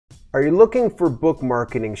Are you looking for book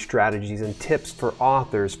marketing strategies and tips for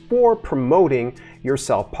authors for promoting your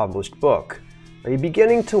self-published book? Are you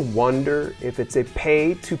beginning to wonder if it's a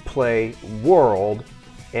pay-to-play world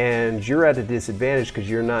and you're at a disadvantage because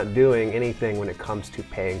you're not doing anything when it comes to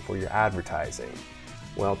paying for your advertising?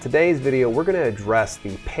 Well, today's video, we're going to address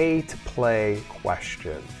the pay-to-play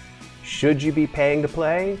question. Should you be paying to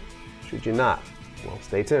play? Should you not? Well,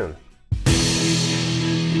 stay tuned.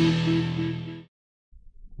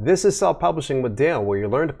 This is Self-Publishing with Dale, where you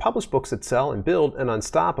learn to publish books that sell and build an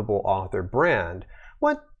unstoppable author brand.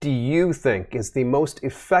 What do you think is the most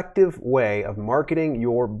effective way of marketing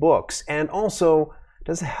your books? And also,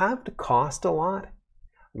 does it have to cost a lot?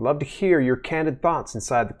 I'd love to hear your candid thoughts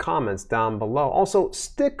inside the comments down below. Also,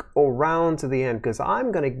 stick around to the end because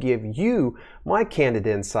I'm going to give you my candid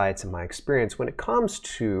insights and my experience when it comes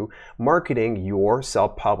to marketing your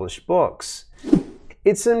self-published books.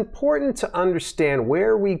 It's important to understand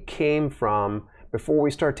where we came from before we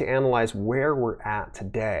start to analyze where we're at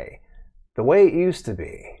today. The way it used to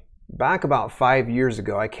be. Back about 5 years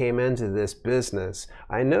ago, I came into this business.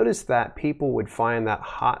 I noticed that people would find that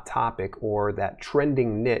hot topic or that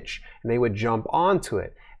trending niche and they would jump onto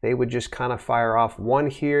it. They would just kind of fire off one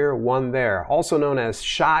here, one there, also known as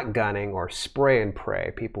shotgunning or spray and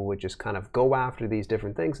pray. People would just kind of go after these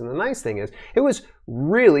different things. And the nice thing is, it was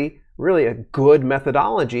really a good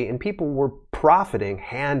methodology and people were profiting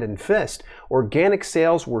hand and fist. Organic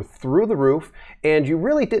sales were through the roof and you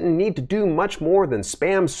really didn't need to do much more than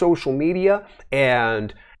spam social media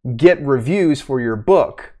and get reviews for your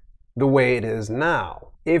book the way it is now.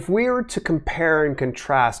 If we were to compare and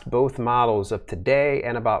contrast both models of today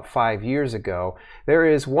and about 5 years ago, there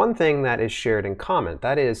is one thing that is shared in common.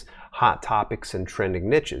 That is hot topics and trending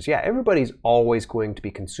niches. Yeah, everybody's always going to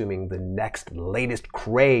be consuming the next latest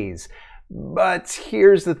craze. But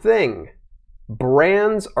here's the thing.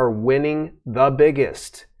 Brands are winning the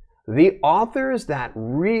biggest. The authors that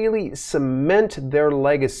really cement their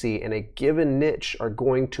legacy in a given niche are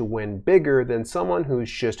going to win bigger than someone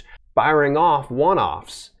who's just firing off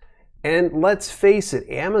one-offs. And let's face it,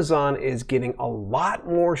 Amazon is getting a lot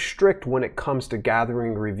more strict when it comes to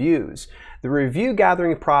gathering reviews. The review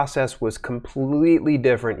gathering process was completely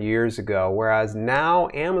different years ago, whereas now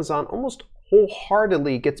Amazon almost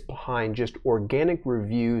wholeheartedly gets behind just organic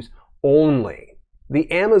reviews only. The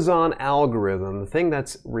Amazon algorithm, the thing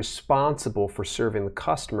that's responsible for serving the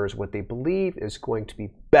customers what they believe is going to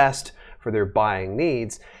be best for their buying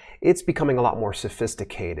needs, it's becoming a lot more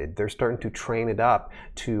sophisticated. They're starting to train it up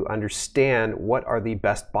to understand what are the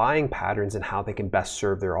best buying patterns and how they can best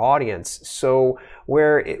serve their audience. So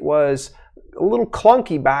where it was a little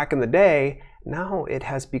clunky back in the day, now it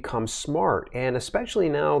has become smart. And especially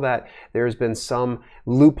now that there's been some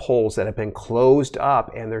loopholes that have been closed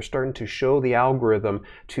up and they're starting to show the algorithm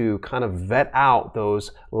to kind of vet out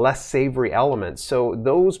those less savory elements. So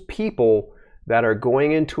those people that are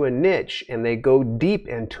going into a niche and they go deep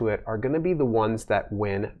into it are going to be the ones that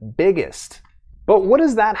win biggest. But what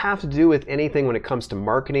does that have to do with anything when it comes to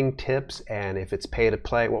marketing tips and if it's pay to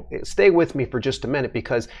play? Well, stay with me for just a minute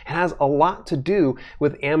because it has a lot to do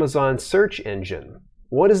with Amazon's search engine.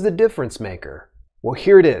 What is the difference maker? Well,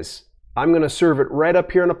 here it is. I'm going to serve it right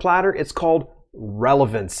up here on a platter. It's called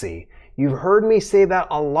relevancy. You've heard me say that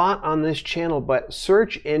a lot on this channel, but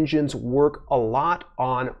search engines work a lot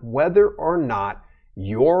on whether or not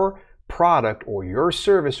your product or your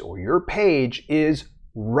service or your page is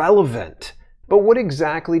relevant. But what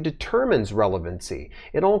exactly determines relevancy?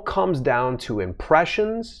 It all comes down to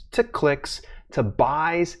impressions, to clicks, to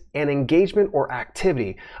buys, and engagement or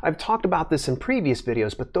activity. I've talked about this in previous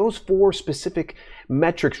videos, but those 4 specific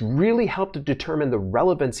metrics really help to determine the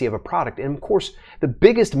relevancy of a product. And of course, the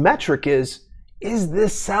biggest metric is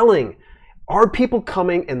this selling? Are people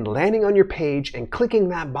coming and landing on your page and clicking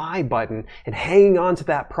that buy button and hanging on to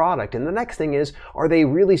that product? And the next thing is, are they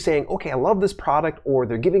really saying, okay, I love this product, or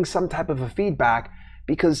they're giving some type of a feedback?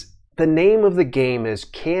 Because the name of the game is,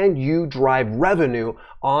 can you drive revenue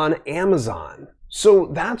on Amazon? So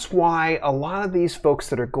that's why a lot of these folks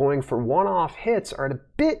that are going for one-off hits are at a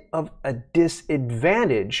bit of a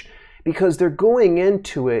disadvantage because they're going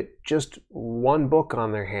into it just one book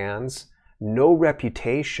on their hands, no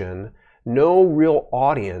reputation, no real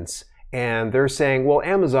audience, and they're saying, well,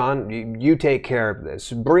 Amazon, you take care of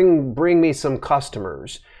this. Bring me some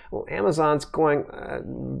customers. Well, Amazon's going,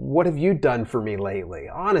 what have you done for me lately?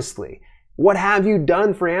 Honestly, what have you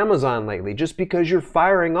done for Amazon lately? Just because you're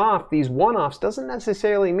firing off these one-offs doesn't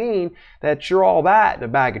necessarily mean that you're all that in a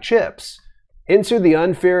bag of chips. Enter the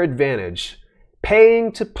unfair advantage.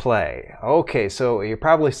 Paying to play. Okay, so you're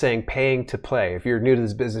probably saying paying to play. If you're new to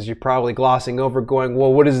this business, you're probably glossing over going,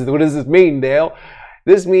 well, what does this mean, Dale?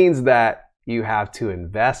 This means that you have to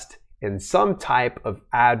invest in some type of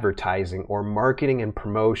advertising or marketing and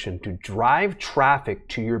promotion to drive traffic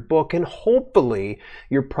to your book, and hopefully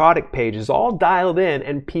your product page is all dialed in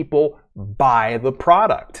and people buy the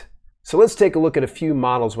product. So let's take a look at a few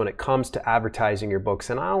models when it comes to advertising your books,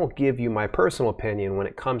 and I'll give you my personal opinion when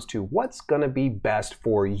it comes to what's going to be best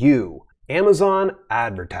for you. Amazon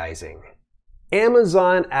advertising.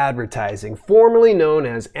 Amazon advertising, formerly known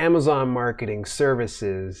as Amazon Marketing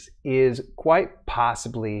Services, is quite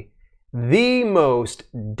possibly the most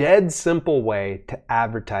dead simple way to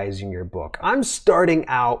advertising your book. I'm starting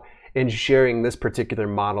out in sharing this particular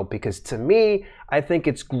model because to me, I think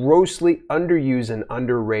it's grossly underused and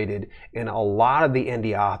underrated, and a lot of the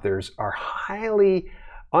indie authors are highly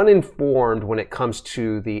uninformed when it comes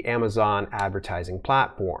to the Amazon advertising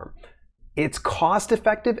platform. It's cost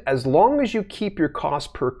effective as long as you keep your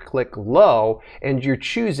cost per click low and you're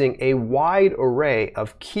choosing a wide array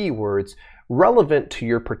of keywords relevant to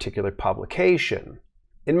your particular publication.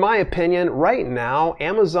 In my opinion, right now,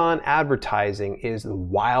 Amazon advertising is the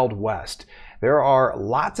Wild West. There are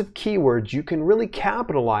lots of keywords you can really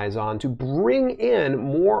capitalize on to bring in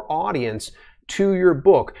more audience to your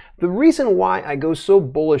book. The reason why I go so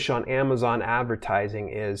bullish on Amazon advertising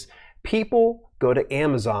is people go to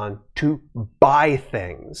Amazon to buy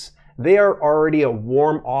things. They are already a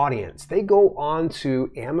warm audience. They go onto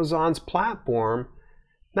Amazon's platform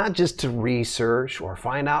not just to research or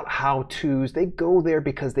find out how-tos. They go there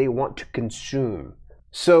because they want to consume.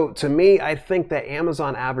 So to me, I think that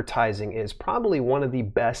Amazon advertising is probably one of the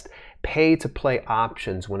best pay-to-play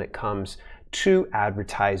options when it comes to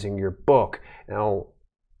advertising your book. Now,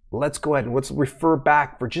 let's go ahead and let's refer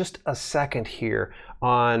back for just a second here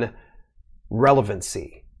on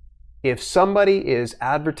relevancy. If somebody is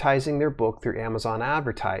advertising their book through Amazon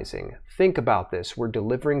advertising, think about this. We're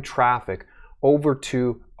delivering traffic over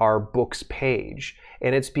to our book's page,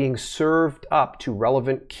 and it's being served up to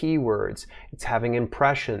relevant keywords. It's having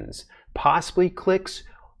impressions, possibly clicks,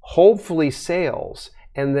 hopefully sales,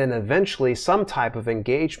 and then eventually some type of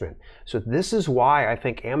engagement. So this is why I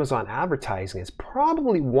think Amazon advertising is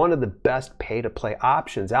probably one of the best pay-to-play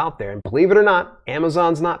options out there. And believe it or not,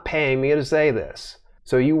 Amazon's not paying me to say this.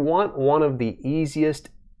 So you want one of the easiest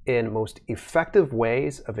and most effective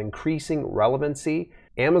ways of increasing relevancy.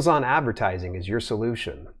 Amazon advertising is your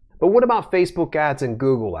solution. But what about Facebook ads and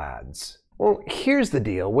Google ads? Well, here's the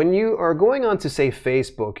deal. When you are going on to, say,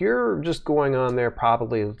 Facebook, you're just going on there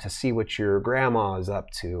probably to see what your grandma is up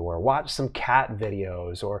to, or watch some cat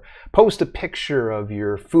videos, or post a picture of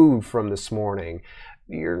your food from this morning.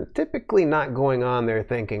 You're typically not going on there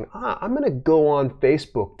thinking, I'm going to go on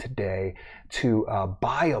Facebook today to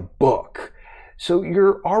buy a book. So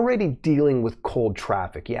you're already dealing with cold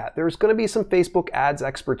traffic. Yeah, there's going to be some Facebook ads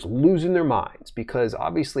experts losing their minds because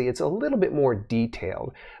obviously it's a little bit more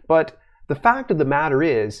detailed. But the fact of the matter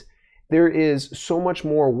is, there is so much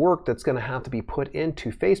more work that's going to have to be put into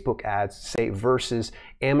Facebook ads, say, versus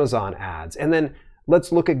Amazon ads. And then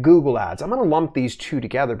let's look at Google ads. I'm going to lump these two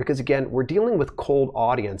together because, again, we're dealing with cold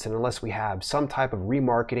audience, and unless we have some type of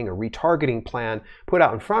remarketing or retargeting plan put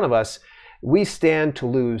out in front of us, we stand to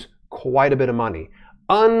lose quite a bit of money.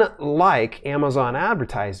 Unlike Amazon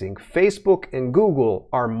advertising, Facebook and Google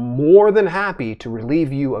are more than happy to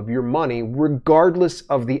relieve you of your money regardless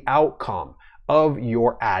of the outcome of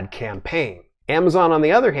your ad campaign. Amazon, on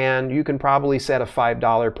the other hand, you can probably set a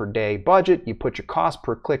 $5 per day budget. You put your cost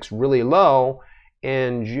per clicks really low,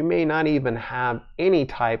 and you may not even have any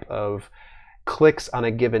type of clicks on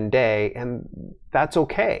a given day, and that's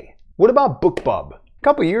okay. What about BookBub? A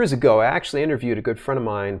couple years ago, I actually interviewed a good friend of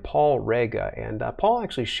mine, Paul Rega, and Paul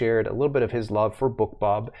actually shared a little bit of his love for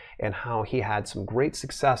BookBub and how he had some great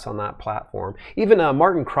success on that platform. Even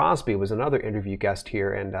Martin Crosbie was another interview guest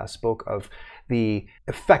here and spoke of the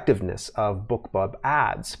effectiveness of BookBub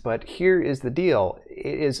ads. But here is the deal.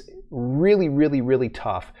 It is really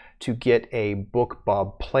tough to get a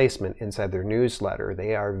BookBub placement inside their newsletter.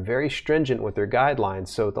 They are very stringent with their guidelines,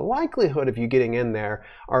 so the likelihood of you getting in there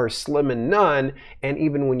are slim and none, and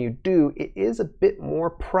even when you do, it is a bit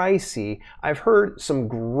more pricey. I've heard some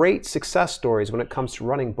great success stories when it comes to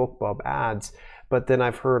running BookBub ads, but then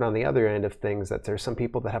I've heard on the other end of things that there's some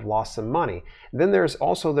people that have lost some money. Then there's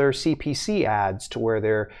also their CPC ads, to where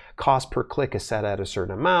their cost per click is set at a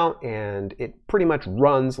certain amount, and it pretty much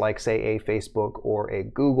runs like, say, a Facebook or a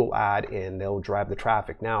Google ad, and they'll drive the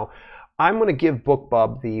traffic. Now, I'm going to give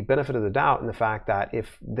BookBub the benefit of the doubt in the fact that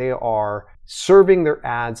if they are serving their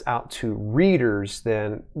ads out to readers,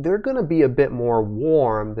 then they're going to be a bit more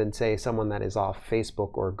warm than, say, someone that is off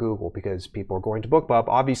Facebook or Google, because people are going to BookBub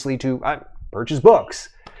obviously to purchase books.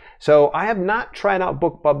 So I have not tried out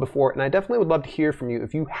BookBub before, and I definitely would love to hear from you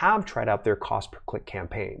if you have tried out their cost per click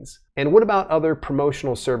campaigns. And what about other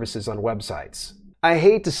promotional services on websites? I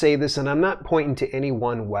hate to say this, and I'm not pointing to any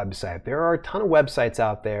one website. There are a ton of websites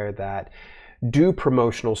out there that do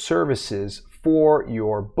promotional services for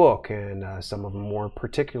your book, and some of them more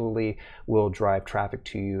particularly will drive traffic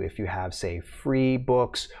to you if you have, say, free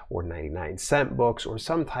books or 99-cent books or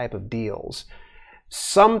some type of deals.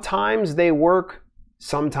 Sometimes they work,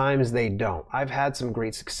 sometimes they don't. I've had some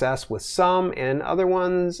great success with some, and other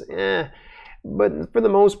ones, But for the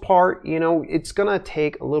most part, you know, it's going to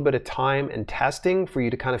take a little bit of time and testing for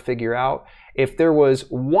you to kind of figure out. If there was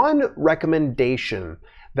one recommendation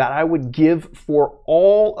that I would give for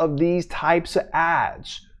all of these types of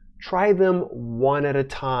ads, try them one at a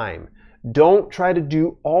time. Don't try to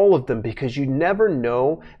do all of them, because you never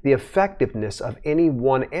know the effectiveness of any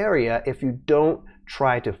one area if you don't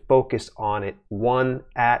try to focus on it one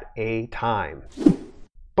at a time.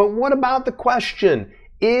 But what about the question?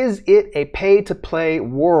 Is it a pay-to-play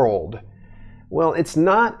world? Well, it's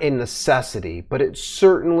not a necessity, but it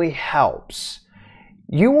certainly helps.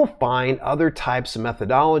 You will find other types of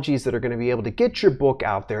methodologies that are going to be able to get your book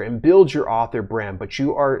out there and build your author brand, but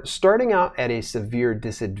you are starting out at a severe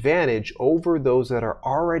disadvantage over those that are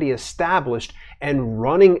already established and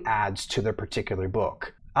running ads to their particular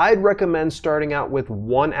book. I'd recommend starting out with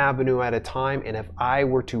one avenue at a time, and if I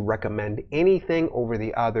were to recommend anything over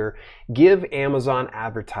the other, give Amazon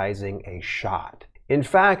advertising a shot. In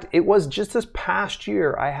fact, it was just this past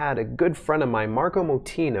year I had a good friend of mine, Marco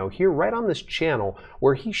Motino, here right on this channel,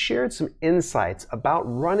 where he shared some insights about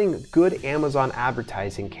running good Amazon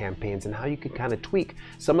advertising campaigns and how you can kind of tweak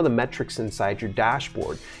some of the metrics inside your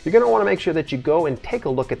dashboard. You're going to want to make sure that you go and take a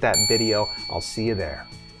look at that video. I'll see you there.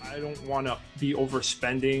 I don't want to be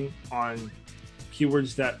overspending on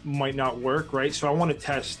keywords that might not work, right? So I want to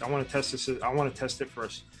test. I want to test this. I want to test it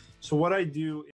first. So what I do